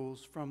he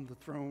rules from the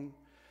throne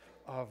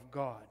of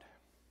God.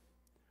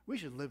 We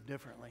should live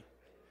differently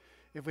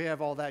if we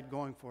have all that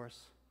going for us.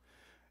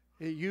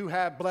 You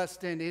have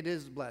blessed, and it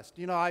is blessed.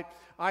 You know,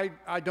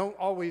 I don't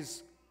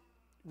always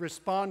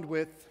respond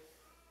with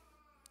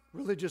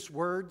religious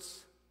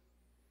words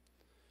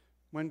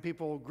when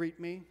people greet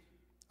me.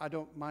 I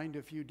don't mind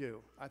if you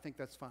do. I think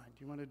that's fine.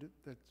 Do you want to do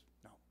that?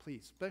 No,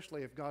 please,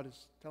 especially if God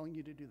is telling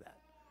you to do that.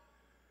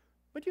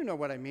 But you know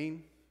what I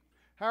mean.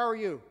 How are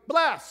you?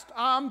 Blessed.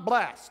 I'm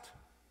blessed.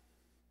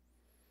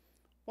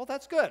 Well,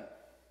 that's good.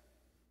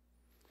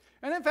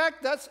 And in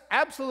fact, that's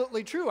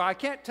absolutely true. I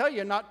can't tell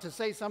you not to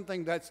say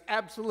something that's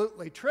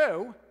absolutely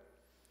true.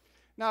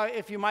 Now,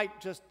 if you might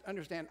just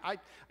understand,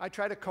 I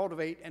try to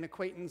cultivate an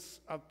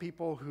acquaintance of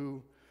people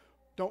who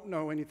don't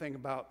know anything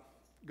about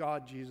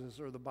God, Jesus,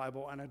 or the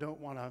Bible, and I don't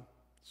want to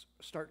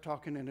start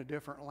talking in a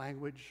different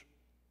language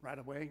right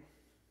away.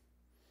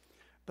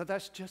 But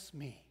that's just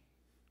me.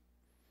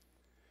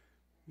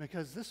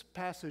 Because this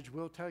passage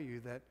will tell you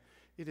that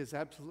it is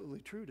absolutely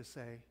true to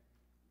say,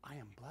 I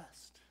am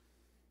blessed.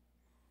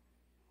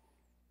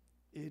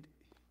 It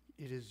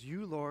is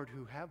you, Lord,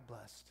 who have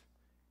blessed,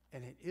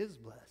 and it is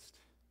blessed.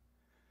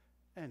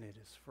 And it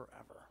is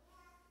forever.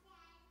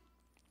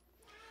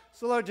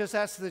 So Lord, just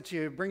ask that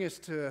you bring us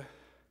to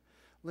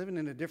living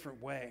in a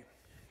different way.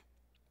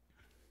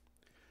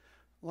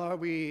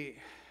 Lord, we're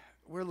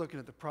looking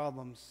at the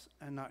problems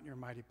and not your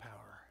mighty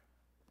power.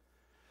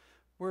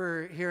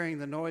 We're hearing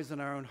the noise in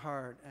our own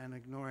heart and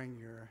ignoring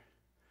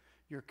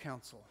your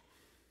counsel.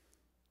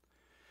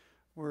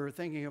 We're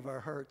thinking of our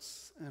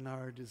hurts and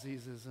our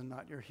diseases and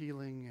not your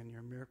healing and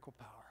your miracle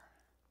power.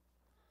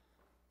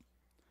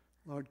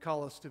 Lord,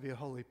 call us to be a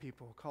holy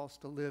people. Call us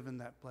to live in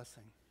that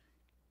blessing.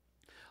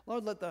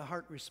 Lord, let the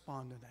heart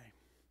respond today.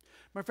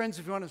 My friends,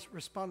 if you want to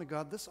respond to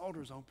God, this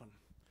altar is open.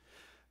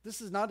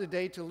 This is not a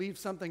day to leave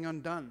something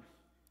undone,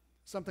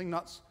 something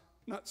not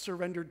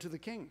surrendered to the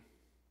King,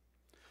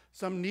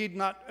 some need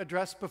not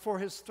addressed before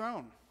his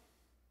throne,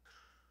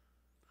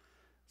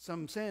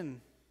 some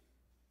sin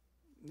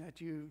that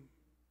you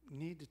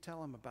need to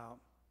tell him about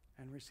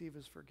and receive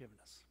his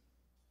forgiveness.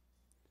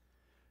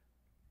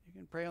 You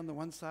can pray on the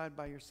one side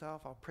by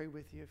yourself. I'll pray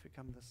with you if you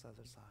come this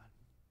other side.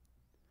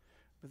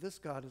 But this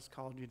God has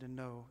called you to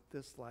know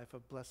this life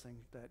of blessing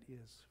that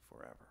is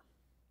forever.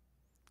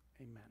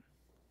 Amen.